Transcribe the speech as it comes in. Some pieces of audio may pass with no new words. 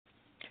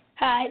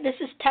Hi, this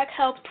is Tech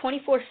Help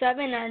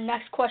 24/7. Our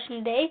next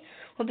question today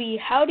will be,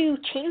 how do you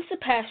change the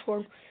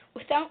password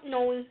without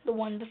knowing the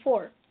one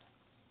before?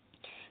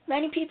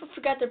 Many people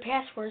forget their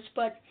passwords,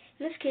 but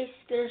in this case,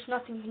 there's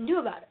nothing you can do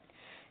about it.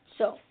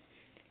 So,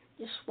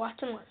 just watch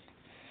and learn.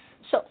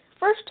 So,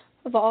 first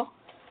of all,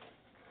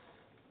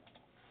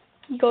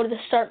 you go to the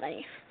Start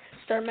menu. The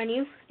Start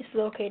menu is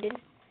located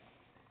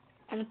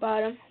on the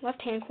bottom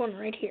left-hand corner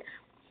right here.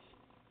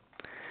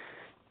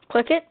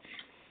 Click it.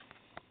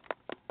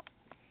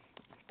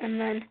 And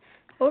then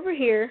over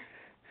here,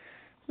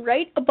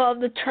 right above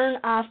the Turn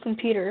Off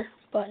Computer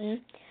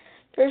button,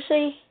 there's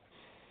a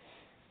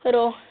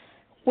little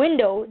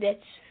window that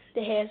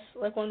has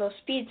like one of those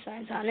speed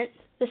signs on it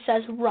that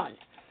says Run.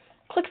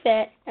 Click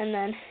that, and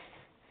then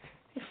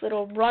this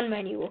little Run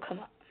menu will come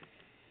up.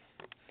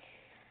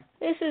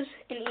 This is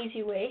an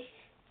easy way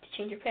to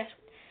change your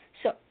password.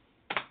 So,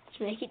 let's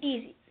make it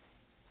easy.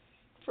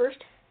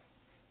 First,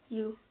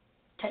 you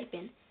type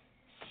in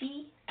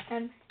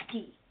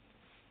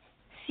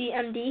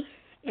CMD,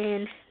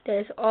 and that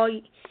is all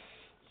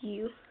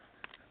you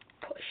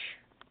push.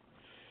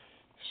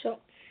 So,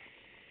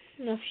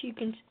 I don't know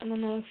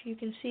if you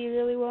can see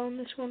really well in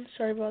this one.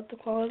 Sorry about the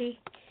quality,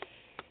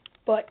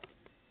 but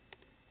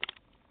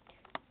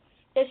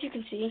as you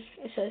can see,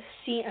 it says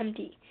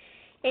CMD,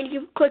 and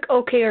you can click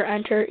OK or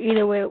Enter.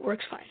 Either way, it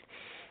works fine.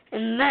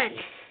 And then,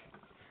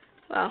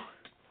 wow,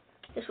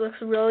 this looks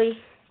really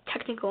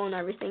technical and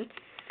everything.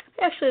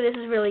 Actually, this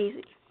is really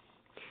easy.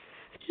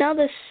 Now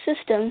the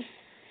system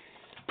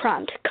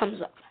prompt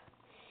comes up,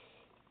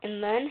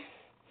 and then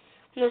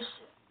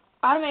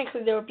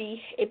automatically there will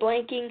be a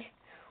blanking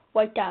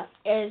white dot,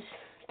 as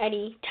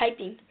any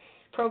typing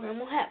program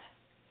will have.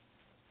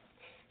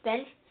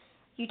 Then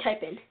you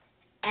type in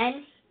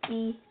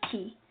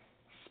NET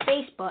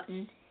space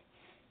button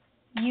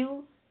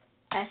USER,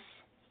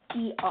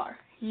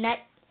 net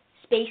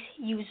space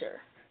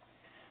user.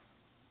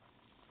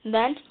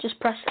 Then just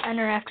press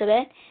Enter after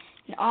that,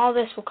 and all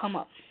this will come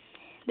up.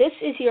 This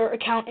is your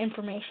account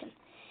information,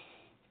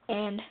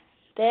 and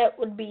that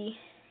would be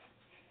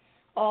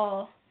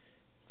all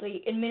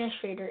the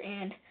administrator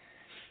and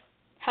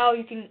how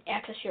you can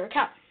access your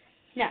account.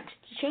 Next,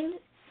 to change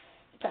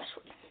the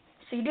password.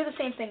 So you do the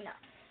same thing now.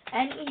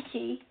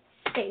 NET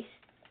space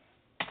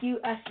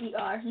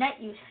USER net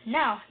user.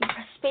 Now you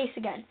press space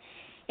again,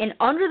 and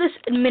under this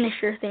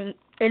administrator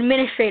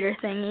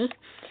thingy,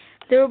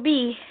 there will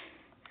be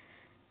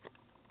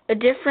a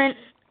different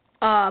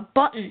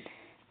button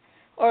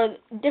or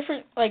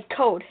different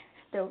code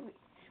there will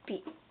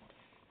be,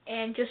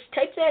 and just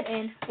type that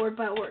in word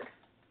by word.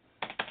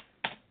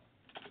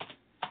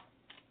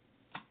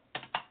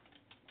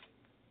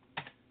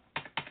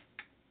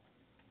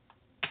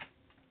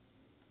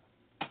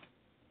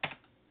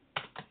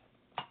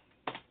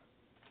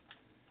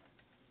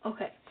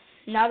 Okay,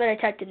 now that I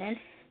typed it in,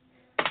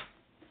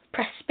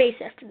 press space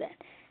after that,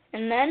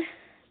 and then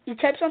you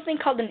type something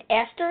called an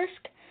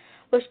asterisk,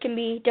 which can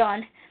be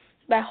done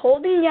by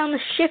holding down the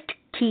Shift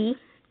key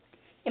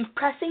and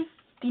pressing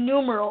the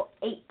numeral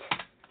 8,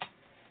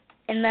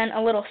 and then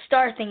a little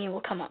star thingy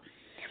will come up.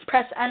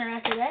 Press Enter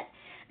after that.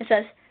 It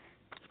says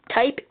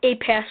type a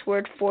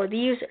password for the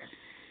user,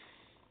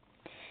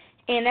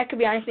 and that could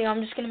be anything.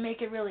 I'm just going to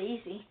make it really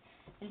easy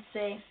and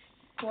say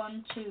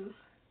 1, 2,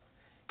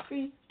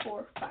 3,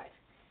 4, 5.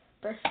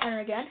 Press Enter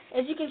again.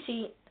 As you can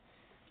see,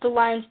 the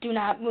lines do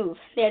not move.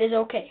 That is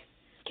okay.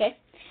 Okay.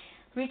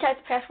 Retype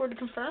the password to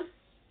confirm.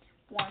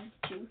 1,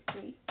 2,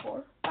 3,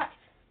 4, 5.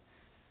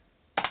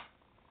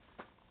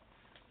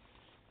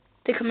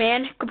 The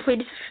command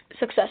completed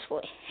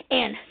successfully,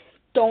 and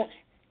don't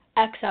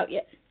X out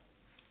yet.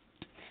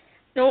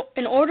 No,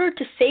 in order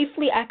to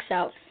safely X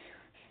out,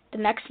 the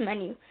next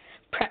menu,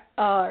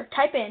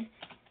 type in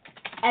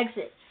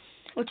exit,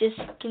 which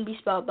can be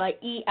spelled by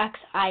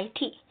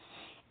EXIT,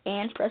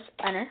 and press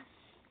Enter,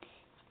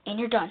 and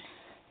you're done.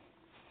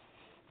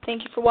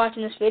 Thank you for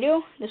watching this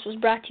video. This was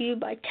brought to you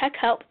by Tech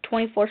Help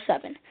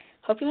 24/7.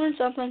 Hope you learned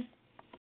something.